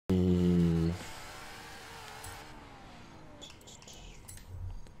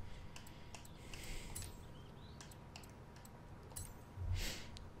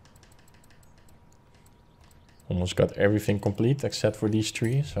Almost got everything complete except for these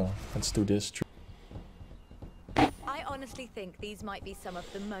three, so let's do this. I honestly think these might be some of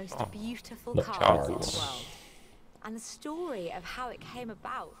the most beautiful the cars in the cards. world. And the story of how it came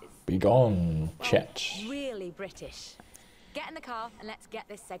about is Be gone, chat. really British. Get in the car and let's get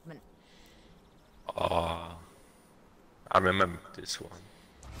this segment. Oh, I remember this one.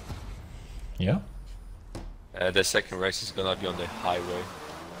 Yeah? The second race is gonna be on the highway.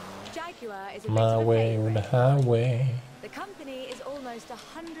 Jaguar is a My way on the highway. The company is almost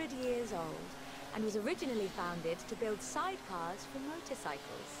 100 years old and was originally founded to build sidecars for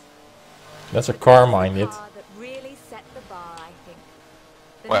motorcycles. That's a car, mind it. Car that really set the bar, I think.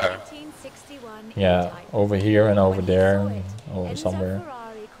 The Where? 1961 Yeah, E-Type. over here and over When he there, saw and it, over Enzo somewhere.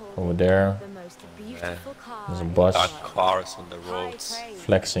 Ferrari called Over it there. the most beautiful car There's a in bus. the Dark world. cars on the High roads. praise.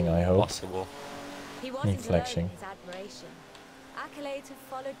 Flexing, I hope. Possible. He Need wasn't flexing. alone in his admiration. Accolades have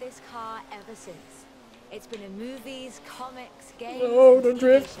followed this car ever since. It's been in movies, comics, games, No, and don't TV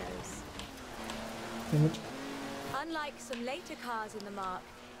drift. shows. Damn it. Unlike some later cars in the mark,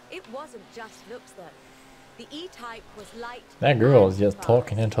 it wasn't just looks though. The E-Type was light. That girl and is just fast.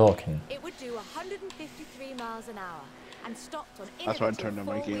 talking and talking. It would do 153 miles an hour and stopped on That's why I innovative turned on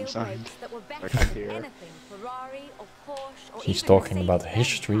my four-wheel game sound. brakes that were better I can't than hear. anything Ferrari or Porsche or She's even talking about the Mercedes-Benz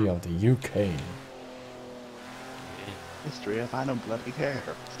history had. of the UK. History if I don't bloody care.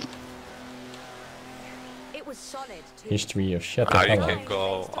 It was solid too. History of Now you Shatterhalla. can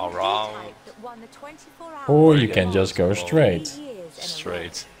go around. Or you can just go straight.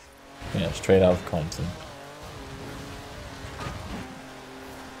 Straight. Yeah, straight out of Compton.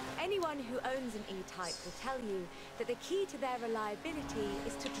 Anyone who owns an E-Type will tell you that the key to their reliability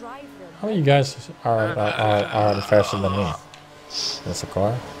is to drive them. How you guys are faster than me? That's a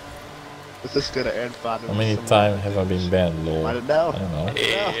car. This is good at air bottom. How many times have I been banned, lol? I I don't know. don't know.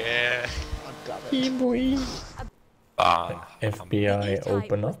 Yeah. Oh, damn it. boy. Ah, FBI E-Type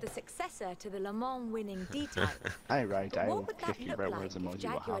open was up. the successor to the Le Mans winning D-Type. Aye, right, I What will would that kick you look right like words if emoji will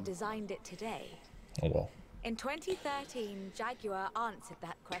Jaguar have. designed it today? Oh well. In 2013, Jaguar answered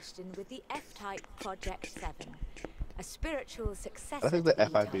that question with the F-Type Project 7, a spiritual successor I think the to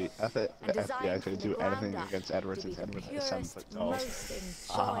FIB, E-Type, I think and the designed FBI could from do the anything ground up against to Edwards be and the Edwards at purest, 7 foot tall. most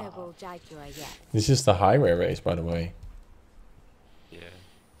enjoyable Jaguar yet. This is the highway race, by the way. yeah.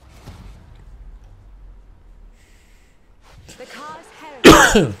 The car's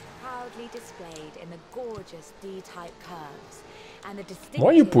heritage is proudly displayed in the gorgeous D-Type curves and the distinctive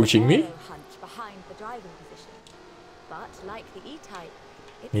Why are you pushing me? aero hunch behind the driving position. But like the E-Type,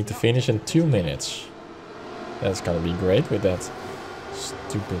 it's Need to not finish in just 2 a minutes. That's gonna be great with that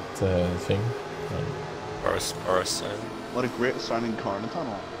stupid thing. First person. What a great sounding car in the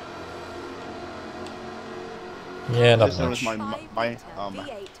tunnel. Yeah, not Just noticed much. my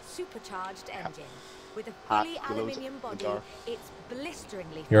V8 supercharged engine with a hat fully glows aluminium in the body. dark. It's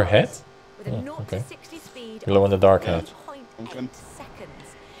blisteringly Your fast, head? with a Oh, 0 okay. to 60 speed Glow in the dark of hat. 3.8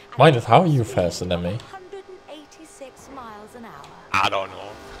 seconds. and Mind a it, how are top you speed faster than of me? 186 miles an hour. I don't know.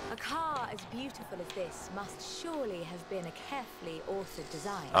 A car as beautiful as this must surely have been a carefully authored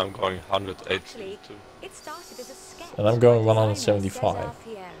design. I'm going 180 Actually, too. it started as a sketch. And I'm going by designer 175. Cesar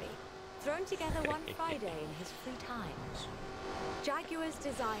Pieri, thrown together one Friday in his free time. Jaguar's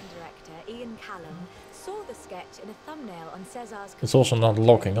design director, Ian Callum, saw the sketch in a thumbnail on Cesar's It's also not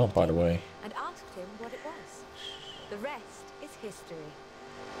computer locking up, by the way. and asked him what it was. The rest is history.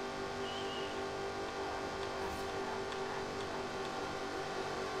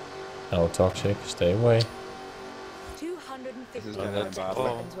 No toxic, stay away. 250 This is gonna project be bad.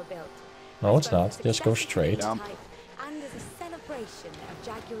 weapons were built. No, it's As both not. a Just go success straight. to the type and as a celebration of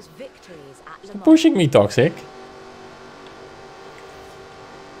Jaguar's victories at Le Mans. Pushing me, toxic.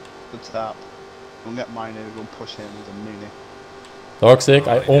 Good stop. Don't get mine in, go push him, he's a meanie. Toxic,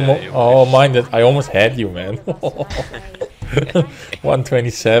 I Oh, yeah, almost. you Oh, wish. mind it, I almost had you, man.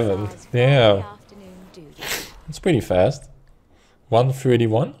 127. Damn. It's pretty fast.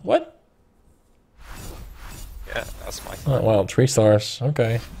 131? What? Yeah, that's my Oh, time. well, 3 stars.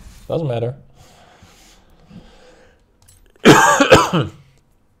 Okay. Doesn't matter.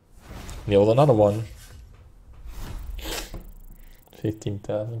 Nailed another one.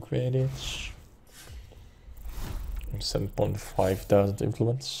 15,000 credits. 7,500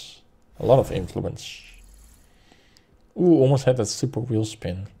 influence. A lot of influence. Ooh, almost had that super wheel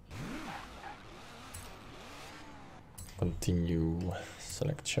spin. Continue.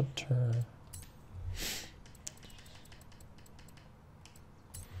 Select chapter.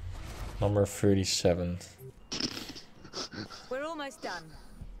 Number 37. We're almost done,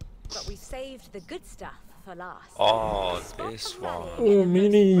 but we saved the good stuff for last. Oh, Spot this the one. rally Oh, in the most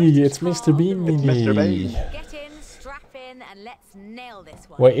Mini! British It's car Mr. of Bean the Mini! Mr. Bean. Get in in and let's nail this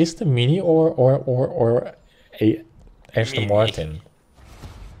one. Wait, is the Mini or a Aston Mini. Martin?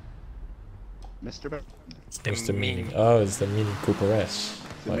 Mr. Bear. It's the Mini. Oh, it's the Mini Cooper S.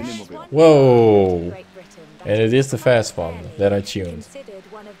 The Nice. Mini Mobile. Whoa! Great Britain that And it is the fast unfairly one that I tuned. Considered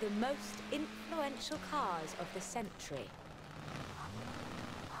one of the most influential cars of the century.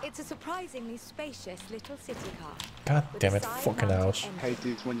 It's a surprisingly spacious little city car. God with damn a it, side fucking mounted house. engine. Hate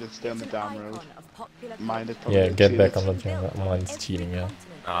these when you stay on the It's an damn road. icon of popular Minded culture. probably Yeah, get back on cheated. the Built on mine's every cheating, yeah.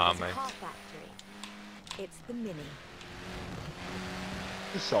 continent Ah, as a mate. car factory. It's the Mini.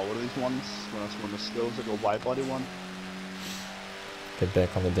 You saw one of these ones when I was one of the skills, like a wide body one. Get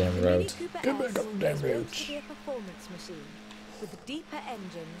back on the damn The Mini road. Cooper Get S back on the damn is built road. to be a performance machine with deeper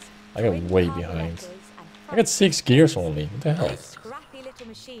engines. I got twin way carbon behind. letters, and I got 6 gears only. What the hell? This scrappy little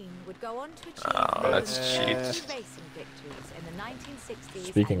machine would go on to achieve Oh, more that's than 30 cheat. racing victories in the 1960s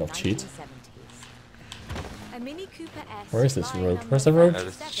Speaking and of cheat. 1970s. A Mini Cooper S Where is this flying road? number Where's the road?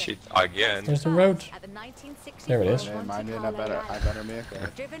 That's 37 shit again. Where's the road? at the 1964 There it is. Yeah, Monte mine did. I Carlo better Rally. make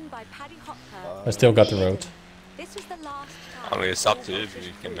it. Driven by Paddy Hopker. I still got the road. This was the last I mean, it's up to you if British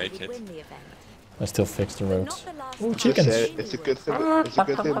you can crew make would it. win the event. I still fixed the But road. not the last Ooh, time chickens. Mini It's a would. good thing. It's a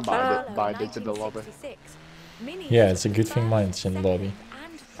good thing minded the lobby. 1966, Mini Yeah, took it's a the good thing first, mine's in the lobby.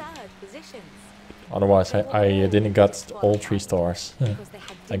 second, and third positions. Otherwise, I didn't got all 3 stars. Because they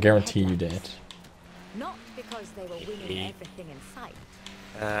had I dim guarantee you headlights. that. Not because they were winning everything in sight.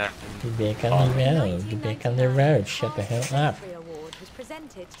 Get back on the road. Get back on the road. Shut the hell up. Century Award was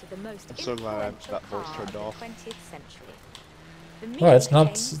presented to the most I'm so glad I had influential that voice car turned of the off. 20th century. The Well, it's Mini not-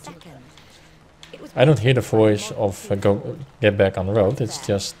 came second. It was I don't hear the built by voice model of people. get back on the road. It's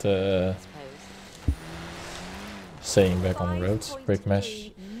just I suppose. saying back on the road. Brick mesh.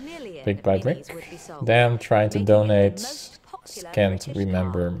 5.3 million Brick by Minis brick. would be sold, Damn, trying to making it the donate. most popular Can't British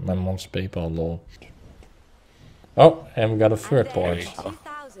remember car. my mom's PayPal, lol. Oh, and we got a third And then part. in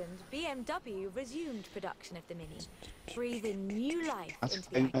 2000, BMW resumed production of the Mini, breathing new life That's into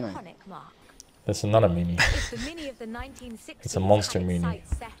the a thing. iconic mark. That's another Mini. If the Mini of the 1960s It's a monster had its Mini.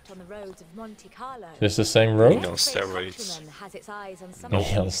 sights set on the roads of Monte Carlo, Is this the same No road? steroids. Countryman has its eyes on Me something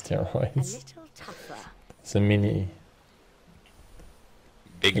on a steroids. little tougher. It's a Mini.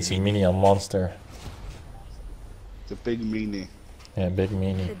 Big It's a Mini. Mini on Monster. It's a big meanie. Yeah, big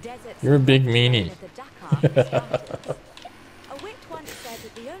Mini. The desert You're a big sunset meanie. of the Dakar Spartans. A wit once said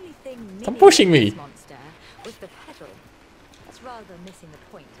that the only thing Stop Mini pushing me. this monster was the pedal. That's rather missing the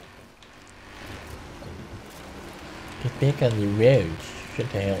point, I think. Get back on the road.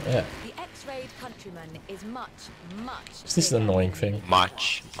 Shut the hell up. The X-rayed Countryman is much, much Is this an bigger annoying than thing? Mini.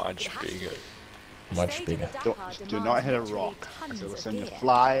 Much It has to bigger. be. The Much stage of bigger. the Dakar Do demands not hit a literally rock, tons as it will of send you gear.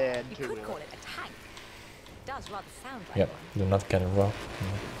 flying You to could it. call it a tank. It does rather sound like Yep, one. do not get a rock.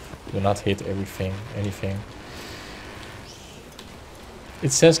 Do not hit anything.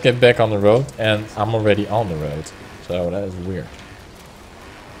 It says get back on the road, and I'm already on the road. So that is weird.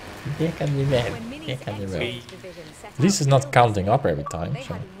 Back on the road. When Mini's Back on the road. X-rays division set At least out it's to not build counting this up vehicle, every time, They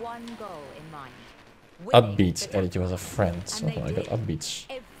so. had one goal in mind. Upbeats winning added the you as a Dakar. friend. And So they I got did. Upbeats.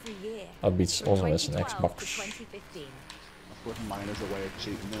 Every year. Upbeats From also has an 2012 to Xbox. 2015. I put mine as a way of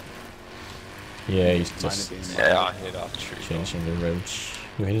cheating it. Yeah, he's Mine just being Yeah, I hit that tree. changing the roads.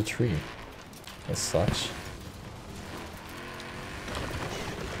 You hit a tree. That sucks.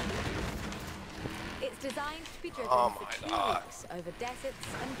 It's designed to be driven Oh for my 2 God. weeks over deserts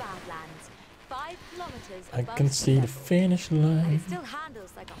and badlands, 5 kilometers I above can sea see the level. finish And line. it still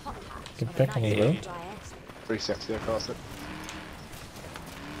handles like a hot hatch Get on back a on the nice road. dry estate. 360 across it.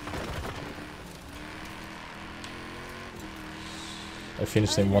 I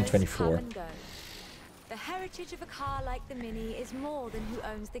finished in Owners 124. come and go. The heritage of a car like the Mini is more than who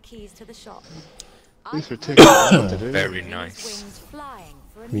owns the keys to the shop. These I are taking what to do. Very Mini's nice. wings flying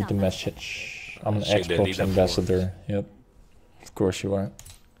for Read the another message. I'm an Shit, they Xbox need a ambassador. Yep. Of course you are.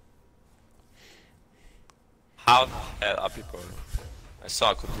 How the hell are people? I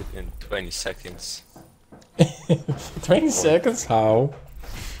saw I could do it in 20 seconds. 20 seconds? How?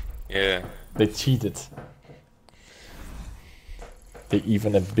 Yeah. They cheated. They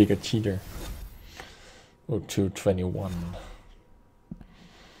even a bigger cheater. Oh, 221.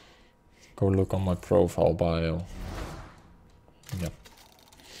 Go look on my profile bio. Yep.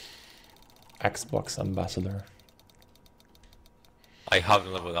 Xbox ambassador. I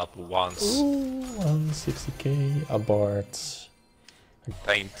haven't leveled up once. Ooh, 160k abort.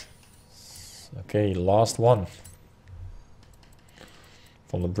 Paint. Okay, last one.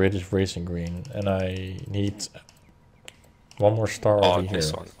 From the British Racing Green. And I need one more star Oh, over here.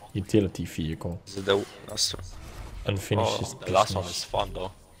 this one. Utility vehicle. Is it the last one? Unfinished Oh, business. the last one is fun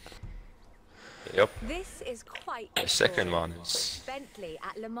though. Yep. This is quite The second one is Bentley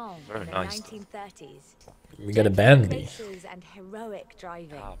at Le Mans very in the nice. 1930s. We got a Gentleman Bentley. races and heroic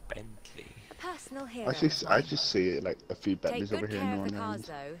driving. Ah, Bentley. A personal hero. I just see like a few Take Bentleys over good here. care No of the one cars, owns.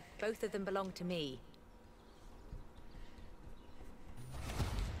 though. Both of them belong to me.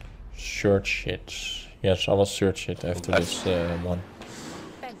 Search it. Yes, I will search it after this one.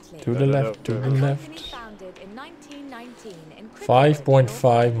 Bentley. To the left, to the Company left. founded in 1919 in Cricklewood,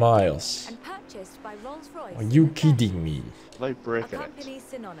 5.5 miles. and purchased by Rolls-Royce Are in you the 30s. kidding me? Like A breaking it. company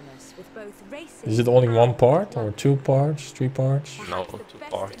synonymous with both racing. Is it only one and part or luxury. 2 parts, 3 parts? No, Perhaps the 2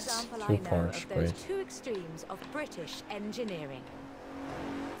 best parts. example I 2 know parts, of those great. two extremes of British engineering.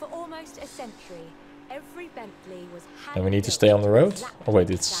 For almost a century, every Bentley was And we need to hand-built stay on the road? exact Oh wait,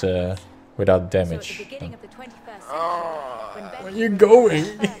 it's standards. without So at the damage. beginning Oh. of the 21st century, when Bentley Where you released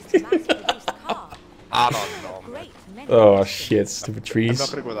going? their first mass-produced car, I don't know, man. great many Oh questions. shit, stupid I'm trees. not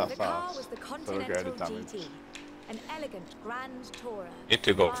gonna go that The car fast. was the So we're Continental going to damage. GT, an elegant Grand Tourer. Need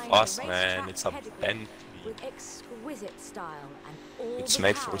to go combined a fast, man. racetrack It's a pedigree Bentley. with exquisite style and all It's the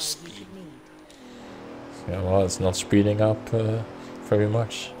made for power you speed. could need. Yeah, well, it's not speeding up very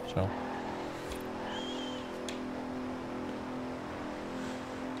much, so.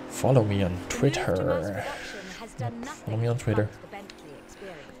 Follow me on The move to mass Twitter. production has done Follow nothing me on to Twitter. bump the Bentley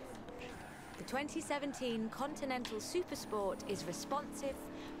experience. The 2017 Continental Supersport is responsive,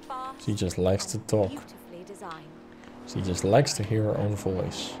 fast, She just likes to and talk. beautifully designed. She just likes to hear her own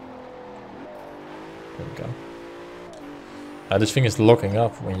voice. There we go. This thing is locking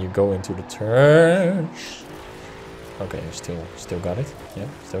up when you go into the turns. Okay, you still got it. Yeah,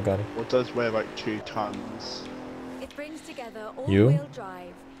 still got it. What does weigh about 2 tons? It brings together You? all-wheel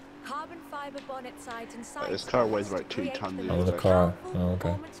drive, carbon fiber bonnet sides and side This car weighs skirts about to 2 create tons, the yeah. Oh, most the car. powerful, Oh, okay.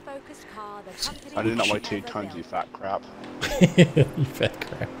 performance-focused car the company I did not has weigh 2 ever tons, you built. fat crap. You fat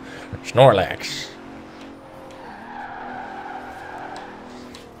crap. Snorlax.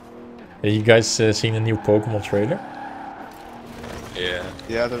 Have you guys seen the new Pokemon trailer? Yeah.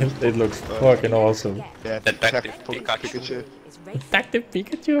 Yeah, It looks fucking awesome. Yeah, Detective Detective Pikachu. Pikachu. Is racing, Detective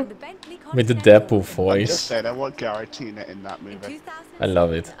Pikachu. and the Bentley With the Continental Deadpool is I'm voice. just saying, I want guaranteeing it in that In movie. 2007, I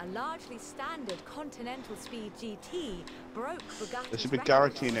love it. A largely standard Continental Speed GT broke Bugatti's There should be record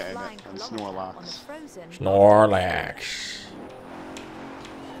guaranteeing of it in flying it, and kilometre on Snorlax. the frozen Snorlax.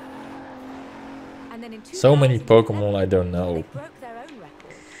 And then in So many 2011, Pokemon I don't they know. broke their own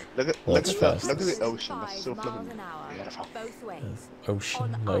record. Well, Look it's at that, fast. look at the ocean, that's 105 so miles flippin' an hour, beautiful. both ways. Ocean,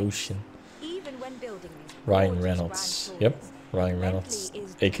 On the ice. ocean. Even when building these Ryan gorgeous Reynolds. Grand Yep, Tours, Ryan Bentley Reynolds,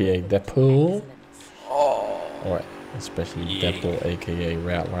 is aka driven to Deadpool. excellence. Oh. Or especially Yeah. Deadpool, aka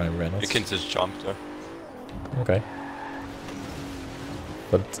Ryan You Reynolds. can just jump there. Okay.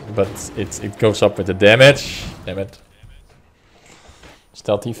 But it goes up with the damage. Damn it.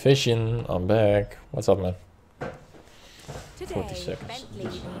 Stealthy fishing. I'm back. What's up, man? 40 Today, seconds. Bentley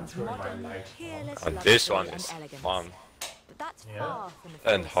means modern, peerless And this luxury one and is elegance. fun. But that's Yeah. far from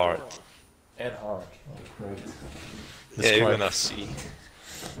the And full hard. story. And hard. Great. Yeah, you're gonna see.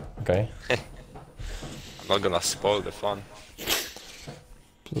 Okay. I'm not gonna spoil the fun.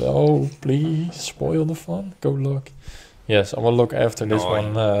 Oh, please spoil the fun. Go look. Yes, I will look after this No,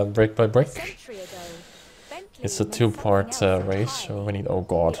 one break by A break. century ago, Bentley It's a meant 2-part something else race, so entirely. we need. Oh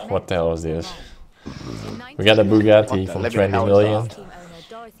god, It what meant the hell is this? in We got a 1960, Bugatti What from the 20 living hell is million. that? team owner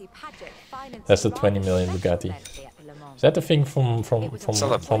Dorothy Paget financed That's a the 20 rather million special Bugatti. Bentley at Le Mans. Is that the thing from It was a It's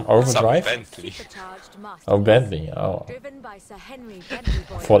not a- from It's a Overdrive? Bentley. supercharged Oh, masterpiece. Bentley. Oh, Driven by Sir Henry Bentley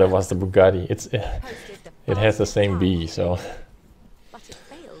I thought it was the Bugatti. It's posted the it has the fastest same time, B, so but it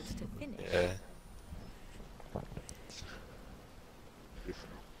failed to finish. Yeah.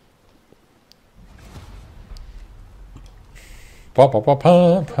 pop pop pop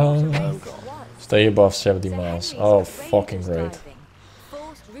pop But what a pop. race it was. Stay above 70 Sir miles. Henry's Oh, outrageous fucking great. driving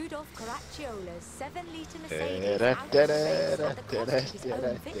forced Rudolf Caracciolo's 7-litre Mercedes out of the race at the cost of his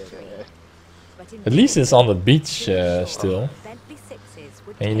own victory. But in At least it's on the the beach end, still, Bentley Sixes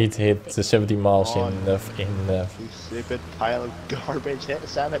would and you take need to hit the 70 miles On. in. You stupid pile of garbage, hit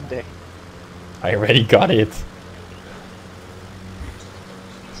 70. I already got it. This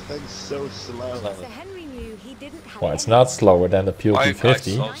thing's so slow. Sir Henry knew he didn't have Well, it's any not slower than the Why PLP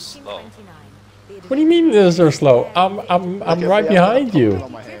 50. so In slow? 1929, the What do you mean they're so slow? I'm Look, right if we have behind that you, puppet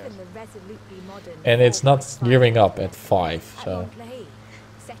on my hair. driven the resolutely modern and it's not 4.5 gearing up at 5. at So Montlhéry,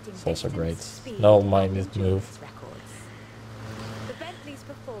 setting it's also distance, great. speed, No, and mine didn't move. endurance records. The Bentley's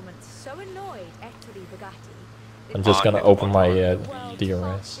performance so annoyed Ettore Bugatti. that I'm just Ah, gonna yeah, open my the world's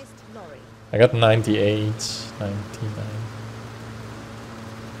DRS. fastest lorry. I got 98, 99,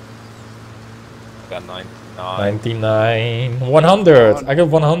 Got 99. 99, 100. I got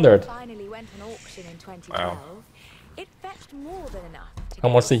 100. Finally went on auction 2012, it fetched more than enough to How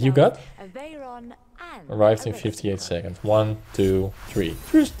get much did you yourself got? a Veyron and Arrived a in Lilith 58 card. seconds. 1, 2, 3.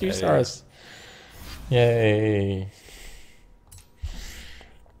 First 2 stars. Yay.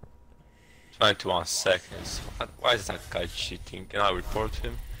 21 seconds. Why is that guy cheating? Can I report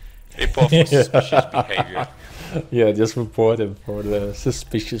him? Report for suspicious behavior. Yeah, just report him for the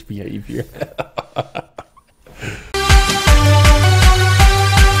suspicious behavior.